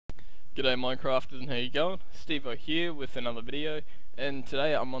G'day Minecrafters, and how you going? Steve-O here with another video, and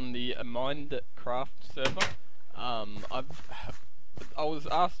today I'm on the MindCraft server. I was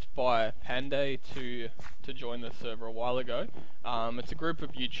asked by Panday to join the server a while ago. It's a group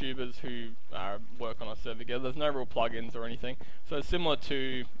of YouTubers who work on a server together. There's no real plugins or anything, so it's similar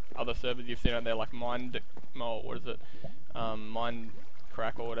to other servers you've seen out there, like Mindcrack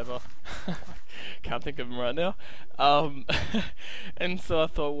or whatever. Can't think of them right now. And so I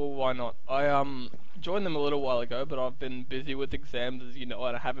thought, well, why not? I joined them a little while ago, but I've been busy with exams, as you know,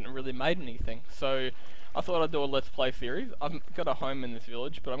 and I haven't really made anything. So I thought I'd do a Let's Play series. I've got a home in this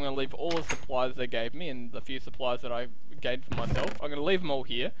village, but I'm going to leave all the supplies they gave me and the few supplies that I gained for myself. I'm going to leave them all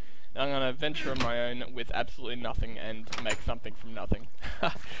here. I'm going to venture on my own with absolutely nothing and make something from nothing.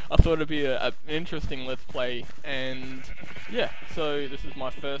 I thought it'd be an interesting Let's Play, and yeah, so this is my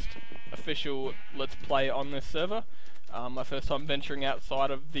first official Let's Play on this server. My first time venturing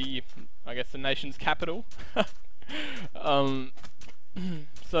outside of the, I guess, the nation's capital.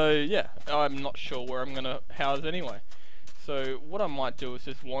 So yeah, I'm not sure where I'm going to house anyway. So what I might do is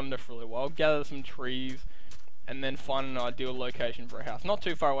just wander for a little while, gather some trees, and then find an ideal location for a house. Not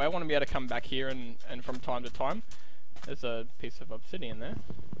too far away. I want to be able to come back here and from time to time. There's a piece of obsidian there.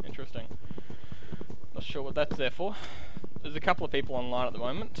 Interesting. Not sure what that's there for. There's a couple of people online at the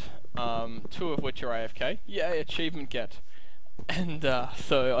moment. Two of which are AFK. Yay, achievement get. And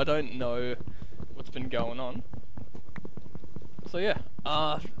so I don't know what's been going on. So yeah,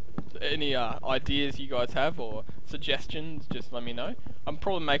 any ideas you guys have or suggestions, just let me know. I'll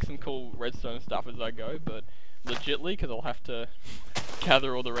probably make some cool redstone stuff as I go, but legitly, because I'll have to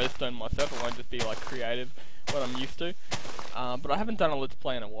gather all the redstone myself. It won't just be like creative, what I'm used to. But I haven't done a Let's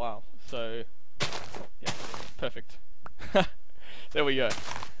Play in a while, so yeah, perfect. There we go.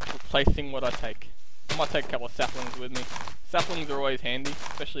 Replacing what I take. I might take a couple of saplings with me. Saplings are always handy,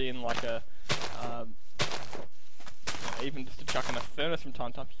 especially in like a even just to chuck in a furnace from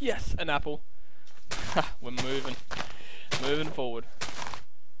time to time. Yes, an apple. We're moving forward.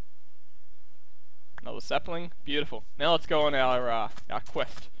 Another sapling, beautiful. Now let's go on our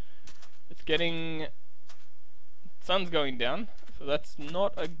quest. It's getting, sun's going down, so that's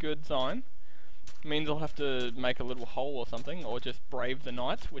not a good sign. It means I'll have to make a little hole or something, or just brave the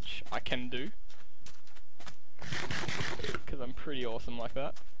night, which I can do, because I'm pretty awesome like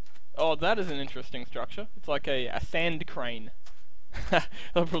that. Oh, that is an interesting structure. It's like a sand crane.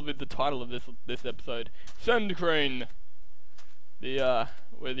 That'll probably be the title of this episode. Sand crane. Where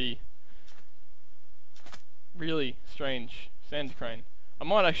the really strange sand crane. I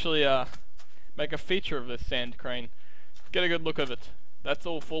might actually make a feature of this sand crane. Get a good look of it. That's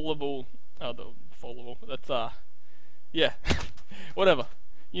all fallable. Fallable. That's yeah. Whatever.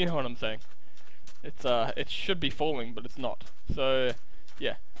 You know what I'm saying. It's it should be falling, but it's not. So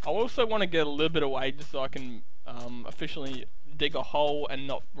yeah. I also want to get a little bit away just so I can officially dig a hole and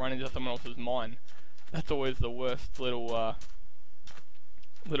not run into someone else's mine. That's always the worst little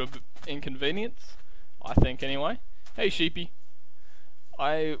inconvenience, I think anyway. Hey sheepy.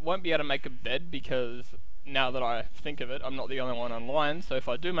 I won't be able to make a bed because now that I think of it, I'm not the only one online, so if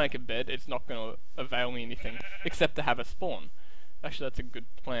I do make a bed, it's not going to avail me anything except to have a spawn. Actually, that's a good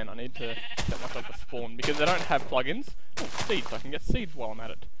plan. I need to set myself a spawn because I don't have plugins. Oh, seeds. I can get seeds while I'm at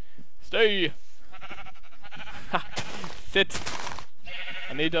it. Stay! Sit!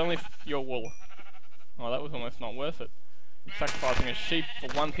 I need only your wool. Oh, that was almost not worth it. Sacrificing a sheep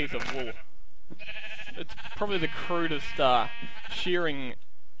for one piece of wool. It's probably the crudest shearing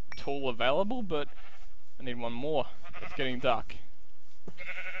tool available, but I need one more. It's getting dark.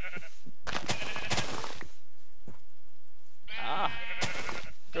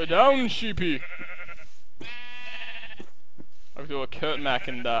 Go down, sheepy! I'll do a curtain mac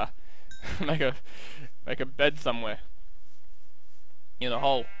and make a bed somewhere in a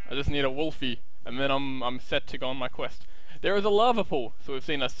hole. I just need a wolfie, and then I'm set to go on my quest. There is a lava pool, so we've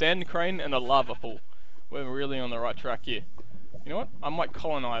seen a sand crane and a lava pool. We're really on the right track here. You know what? I might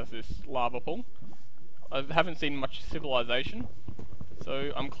colonize this lava pool. I haven't seen much civilization,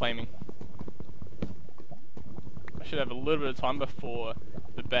 so I'm claiming. I should have a little bit of time before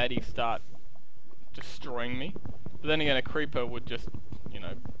the baddies start destroying me. But then again, a creeper would just, you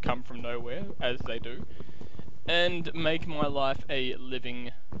know, come from nowhere, as they do, and make my life a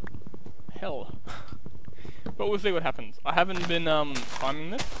living hell. But we'll see what happens. I haven't been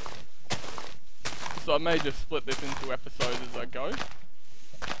timing this, so I may just split this into episodes as I go,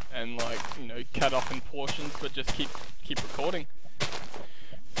 and like, you know, cut off in portions, but just keep recording.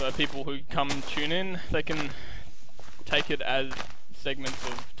 So people who come tune in, they can take it as segments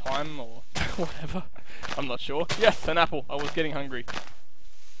of time or whatever. I'm not sure. Yes, an apple. I was getting hungry.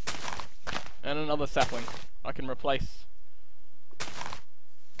 And another sapling I can replace.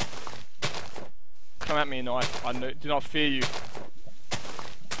 Come at me, knife. I do not fear you.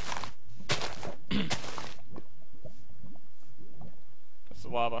 That's the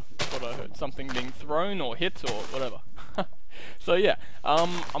lava. Thought I heard something being thrown or hit or whatever. So yeah,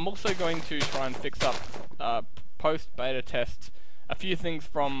 I'm also going to try and fix up post-beta test a few things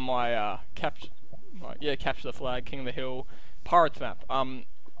from my capture the flag, King of the Hill Pirates map.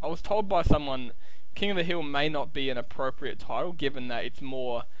 I was told by someone King of the Hill may not be an appropriate title given that it's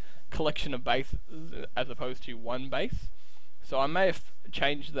more collection of bases as opposed to one base. So I may have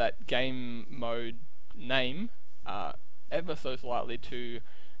changed that game mode name ever so slightly to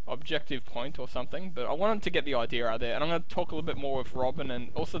Objective Point or something, but I wanted to get the idea out there, and I'm going to talk a little bit more with Robin and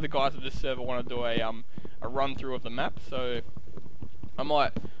also the guys of this server want to do a run through of the map, so I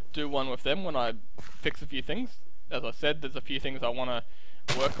might do one with them when I fix a few things. As I said, there's a few things I want to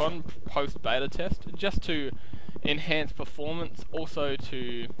work on post beta test just to enhance performance, also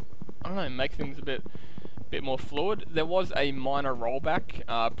to, I don't know, make things a bit more fluid. There was a minor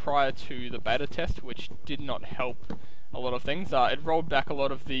rollback prior to the beta test which did not help a lot of things. It rolled back a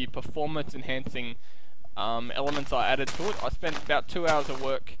lot of the performance enhancing elements I added to it. I spent about 2 hours of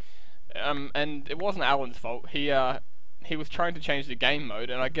work, and it wasn't Alan's fault. He was trying to change the game mode,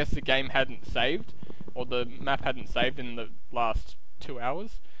 and I guess the game hadn't saved, or the map hadn't saved in the last 2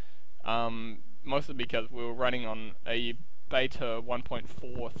 hours. Mostly because we were running on a beta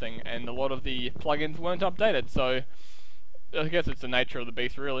 1.4 thing, and a lot of the plugins weren't updated, so I guess it's the nature of the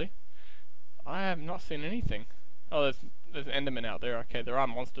beast, really. I have not seen anything. Oh, there's an Enderman out there. Okay, there are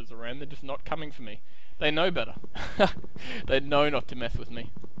monsters around, they're just not coming for me. They know better. They know not to mess with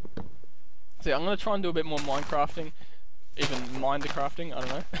me. So yeah, I'm going to try and do a bit more Minecrafting, even Minecrafting, I don't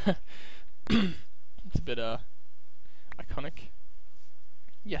know. It's a bit iconic.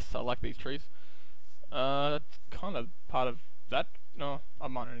 Yes, I like these trees. That's kind of part of that. No, I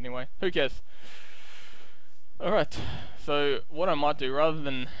mine it anyway. Who cares? Alright, so what I might do, rather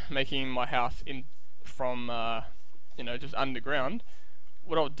than making my house from you know, just underground,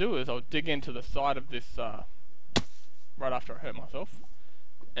 what I'll do is I'll dig into the side of this right after I hurt myself,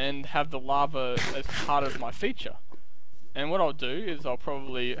 and have the lava as part of my feature. And what I'll do is I'll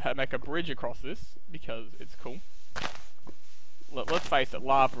probably make a bridge across this because it's cool. Let's face it,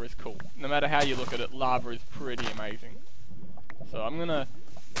 lava is cool. No matter how you look at it, lava is pretty amazing. So I'm gonna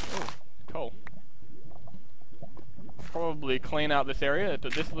coal. Probably clean out this area,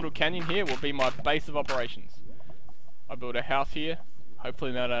 but this little canyon here will be my base of operations. I build a house here,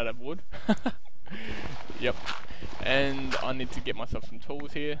 hopefully not out of wood. Yep. And I need to get myself some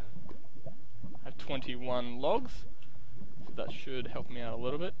tools here. I have 21 logs, so that should help me out a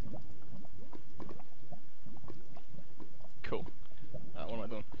little bit. Cool. What am I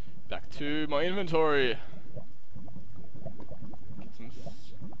doing? Back to my inventory. Get some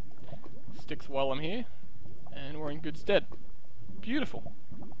sticks while I'm here, and we're in good stead. Beautiful.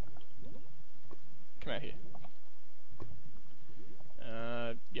 Come out here.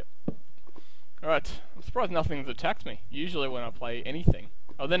 Yep. Alright, I'm surprised nothing's attacked me. Usually when I play anything.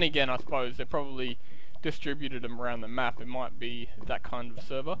 Oh, then again, I suppose they probably distributed them around the map. It might be that kind of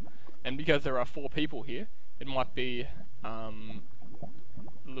server. And because there are 4 people here, it might be a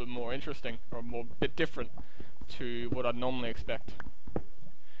little more interesting, or a bit different to what I'd normally expect.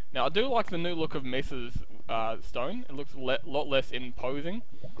 Now, I do like the new look of Misas stone. It looks a lot less imposing.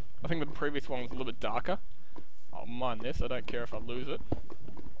 I think the previous one was a little bit darker. I'll mine this, I don't care if I lose it.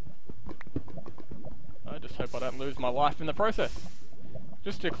 I just hope I don't lose my life in the process.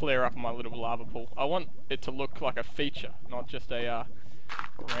 Just to clear up my little lava pool. I want it to look like a feature, not just a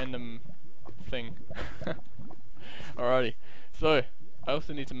random thing. Alrighty, so I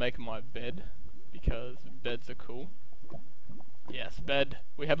also need to make my bed, because beds are cool. Yes, bed.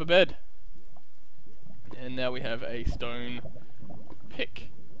 We have a bed. And now we have a stone pick.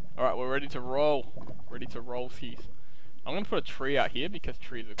 Alright, we're ready to roll. Ready to roll these. I'm going to put a tree out here because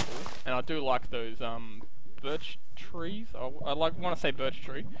trees are cool. And I do like those birch trees. I want to say birch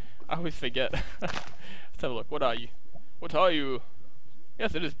tree. I always forget. Let's have a look. What are you? What are you?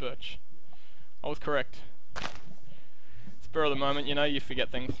 Yes, it is birch. I was correct. Spur of the moment, you know, you forget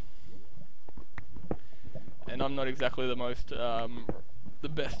things. And I'm not exactly the most, the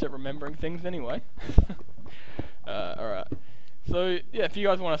best at remembering things anyway. Alright. So, yeah, if you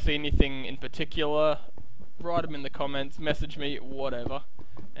guys want to see anything in particular, write them in the comments, message me, whatever.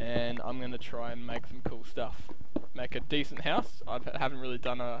 And I'm going to try and make some cool stuff. Make a decent house. I haven't really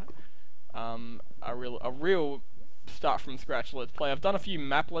done a real start from scratch let's play. I've done a few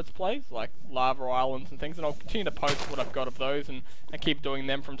map let's plays, like lava islands and things, and I'll continue to post what I've got of those and keep doing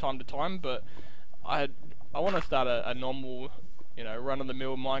them from time to time, but I want to start a normal, you know,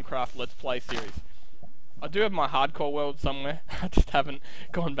 run-of-the-mill Minecraft let's play series. I do have my hardcore world somewhere, I just haven't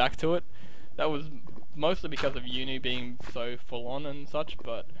gone back to it. That was mostly because of uni being so full on and such,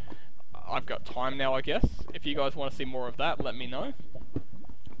 but I've got time now, I guess. If you guys want to see more of that, let me know.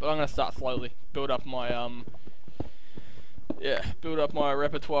 But I'm going to start slowly, build up my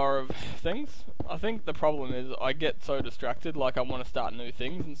repertoire of things. I think the problem is I get so distracted, like I want to start new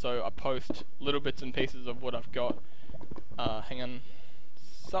things, and so I post little bits and pieces of what I've got. Hang on.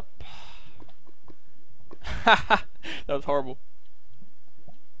 Sup. That was horrible.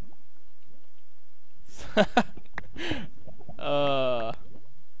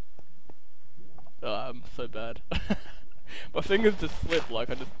 I'm so bad. My fingers just slip, like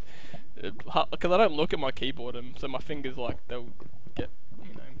I just, because I don't look at my keyboard, and so my fingers, like, they'll get,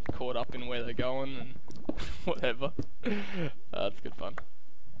 you know, caught up in where they're going and whatever. It's good fun.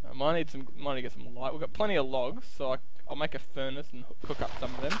 I might need to get some light. We've got plenty of logs, so I'll make a furnace and hook up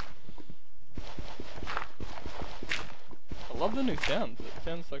some of them. I love the new sounds. It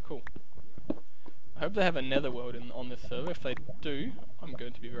sounds so cool. I hope they have a netherworld on this server. If they do, I'm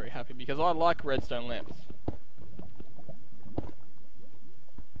going to be very happy, because I like redstone lamps.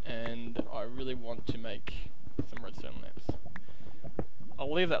 And I really want to make some redstone lamps.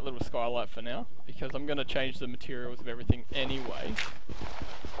 I'll leave that little skylight for now, because I'm going to change the materials of everything anyway.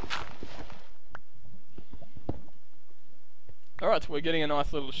 Alright, so we're getting a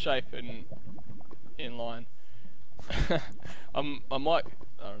nice little shape in line.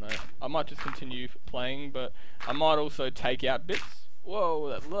 I might just continue playing, but I might also take out bits. Whoa,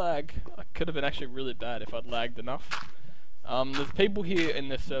 that lag. I could have been actually really bad if I'd lagged enough. There's people here in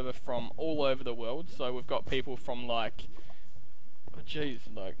this server from all over the world, so we've got people from, like, oh geez,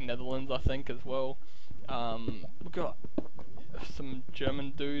 like Netherlands, I think, as well. We've got some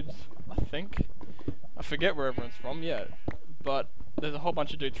German dudes, I think. I forget where everyone's from, yeah, but there's a whole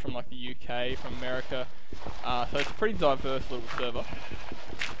bunch of dudes from, like, the UK, from America, so it's a pretty diverse little server.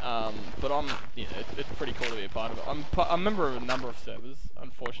 But it's pretty cool to be a part of it. I'm a member of a number of servers,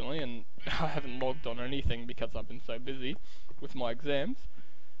 unfortunately, and I haven't logged on or anything because I've been so busy with my exams.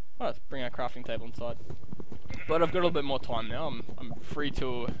 Well, let's bring our crafting table inside. But I've got a little bit more time now. I'm free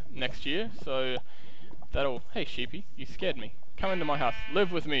till next year, so that'll... Hey, sheepy, you scared me. Come into my house.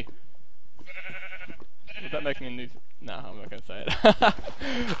 Live with me. Is that making a New... Nah, I'm not going to say it.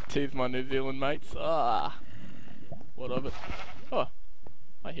 Tease my New Zealand mates. Ah. What of it? Oh.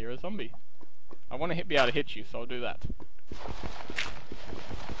 I hear a zombie. I want to be able to hit you, so I'll do that.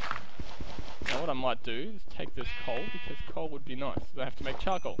 Now what I might do is take this coal, because coal would be nice. I have to make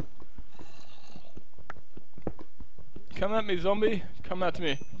charcoal. Come at me, zombie. Come at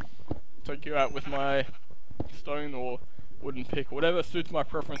me. Take you out with my stone or wooden pick, whatever suits my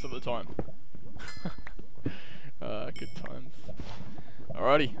preference at the time. Good times.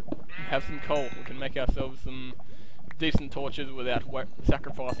 Alrighty, we have some coal. We can make ourselves some decent torches without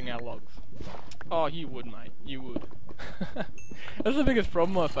sacrificing our logs. Oh, you would, mate. You would. That's the biggest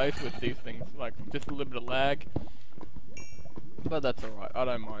problem I face with these things. Like, just a little bit of lag. But that's alright. I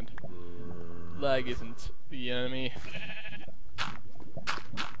don't mind. Lag isn't the enemy.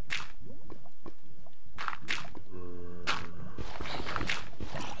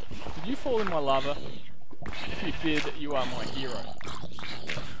 Did you fall in my lava? If you did, you are my hero.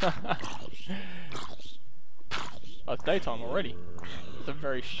 Oh, it's daytime already. It's a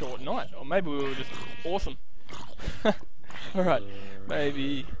very short night. Or maybe we were just awesome. Alright,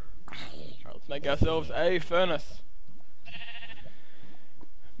 maybe... Alright, let's make ourselves a furnace.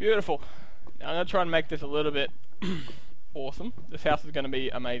 Beautiful. Now I'm going to try and make this a little bit awesome. This house is going to be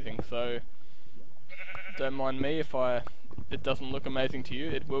amazing, so... Don't mind me if it doesn't look amazing to you.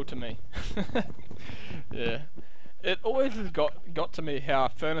 It will to me. Yeah. It always has got to me how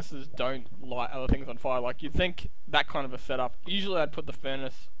furnaces don't light other things on fire. Like, you'd think that kind of a setup, usually I'd put the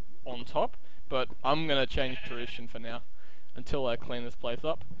furnace on top, but I'm going to change tradition for now, until I clean this place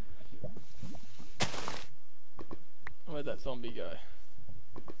up. Where'd that zombie go?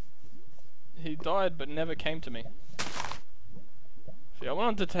 He died but never came to me. See, I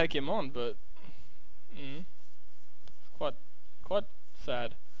wanted to take him on, but... it's quite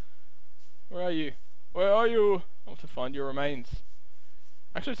sad. Where are you? Where are you? I want to find your remains.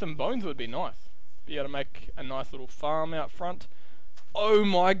 Actually, some bones would be nice. Be able to make a nice little farm out front. Oh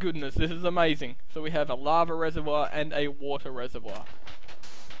my goodness, this is amazing. So we have a lava reservoir and a water reservoir.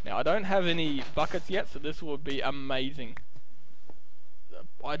 Now, I don't have any buckets yet, so this will be amazing. The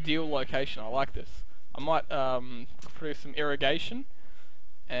ideal location, I like this. I might produce some irrigation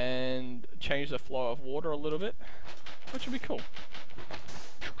and change the flow of water a little bit, which would be cool.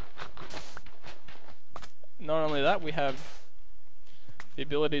 Not only that, we have the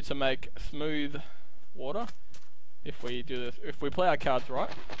ability to make smooth water if we do this, if we play our cards right.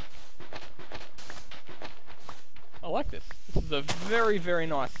 I like this. This is a very, very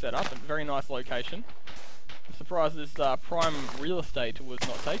nice setup and very nice location. I'm surprised this prime real estate was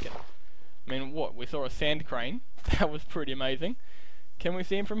not taken. I mean, what? We saw a sand crane. That was pretty amazing. Can we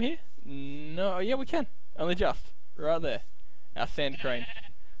see him from here? No, yeah we can. Only just. Right there. Our sand crane.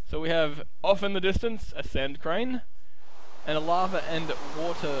 So we have, off in the distance, a sand crane, and a lava and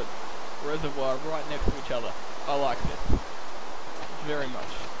water reservoir right next to each other. I like this. Very much.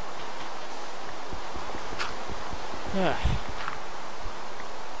 Kind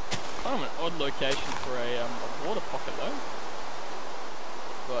of an odd location for a water pocket though.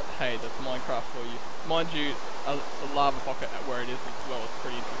 But hey, that's Minecraft for you. Mind you, a lava pocket where it is as well is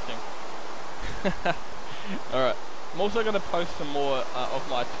pretty interesting. Alright, I'm also going to post some more of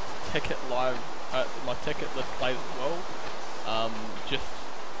my ticket live, my ticket list plays as well, just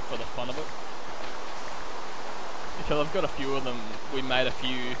for the fun of it. Because I've got a few of them, we made a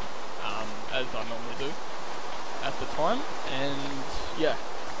few, as I normally do, at the time, and yeah,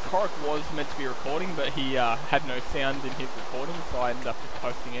 Korik was meant to be recording, but he had no sound in his recording, so I ended up just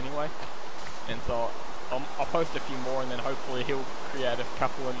posting anyway. And so I'll post a few more, and then hopefully he'll create a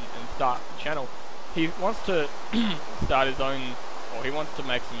couple and start the channel. He wants to start his own, or he wants to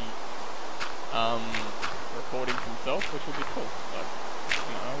make some recordings himself, which would be cool. So,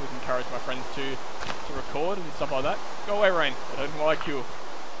 you know, I would encourage my friends to record and stuff like that. Go away, Rain. I don't like you.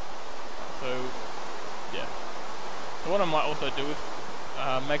 So, yeah. So what I might also do is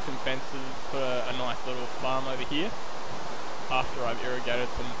make some fences, put a nice little farm over here after I've irrigated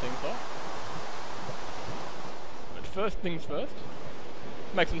some things off. But first things first,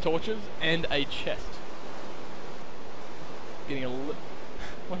 make some torches and a chest. Getting a little...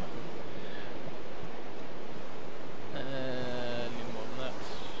 what? Need more than that.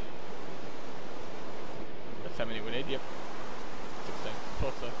 That's how many we need, yep. 16,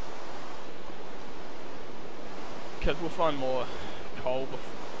 thought so. Because we'll find more coal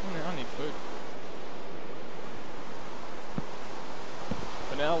before... I need food.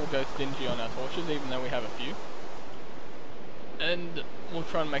 For now we'll go stingy on our torches, even though we have a few. And we'll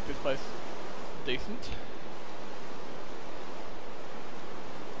try and make this place decent.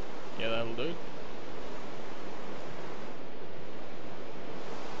 Yeah, that'll do.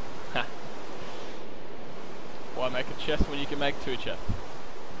 Ha! Why make a chest when you can make two chests?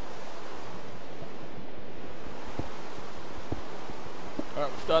 Alright,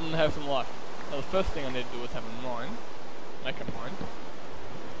 we're starting to have some life. Now the first thing I need to do is have a mine. Make a mine.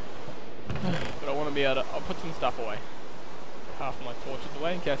 But I want to be able to... I'll put some stuff away. Half my torches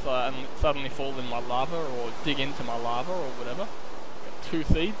away in case I suddenly fall in my lava or dig into my lava or whatever. Got 2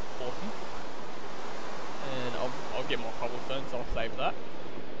 seeds, awesome. And I'll get more cobblestone, so I'll save that.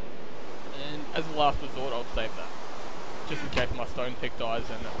 And as a last resort, I'll save that. Just in case my stone pick dies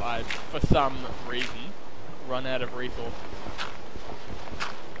and I, for some reason, run out of resources.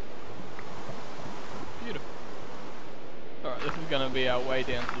 Beautiful. Alright, this is going to be our way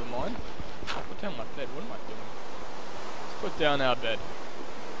down to the mine. I'll put down my bed, what am I doing? Let's put down our bed.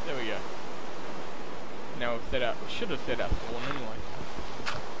 There we go. Now we've set out, we should have set out spawn anyway.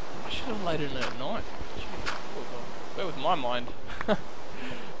 I should have laid it in at night. Jeez, where was my mind?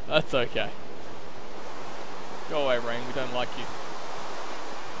 That's okay. Go away, Rain, we don't like you.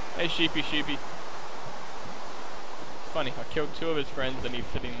 Hey, sheepy. It's funny, I killed 2 of his friends and he's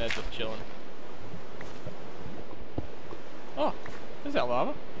sitting there just chilling. Oh, there's our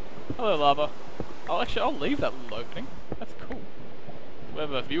lava. Hello, lava. I'll leave that little opening. That's cool. We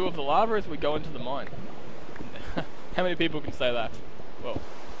have a view of the lava as we go into the mine. How many people can say that? Well,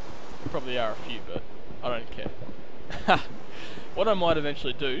 probably are a few, but I don't care. What I might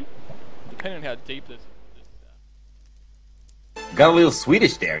eventually do, depending on how deep this Got a little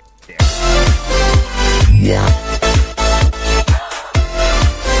Swedish there.